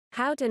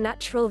How does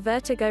natural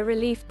vertigo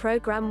relief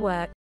program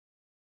work?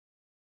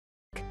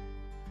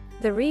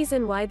 The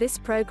reason why this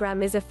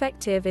program is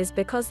effective is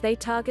because they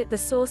target the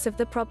source of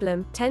the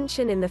problem,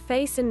 tension in the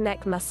face and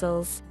neck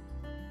muscles.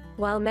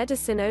 While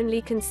medicine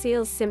only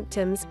conceals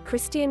symptoms,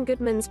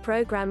 Goodman's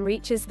program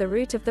reaches the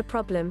root of the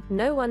problem.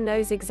 No one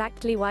knows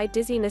exactly why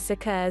dizziness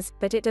occurs,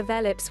 but it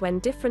develops when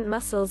different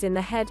muscles in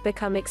the head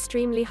become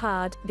extremely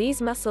hard.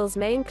 These muscles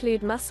may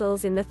include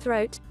muscles in the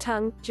throat,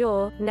 tongue,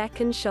 jaw, neck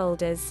and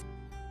shoulders.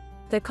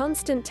 The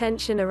constant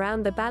tension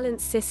around the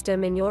balance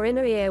system in your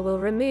inner ear will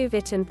remove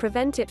it and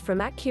prevent it from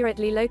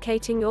accurately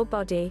locating your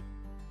body.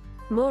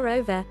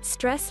 Moreover,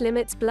 stress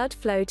limits blood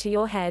flow to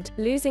your head,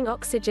 losing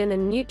oxygen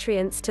and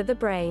nutrients to the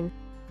brain.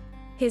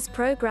 His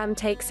program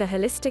takes a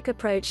holistic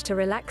approach to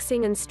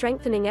relaxing and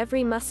strengthening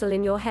every muscle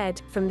in your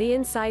head, from the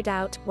inside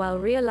out, while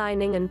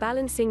realigning and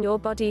balancing your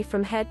body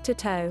from head to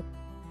toe.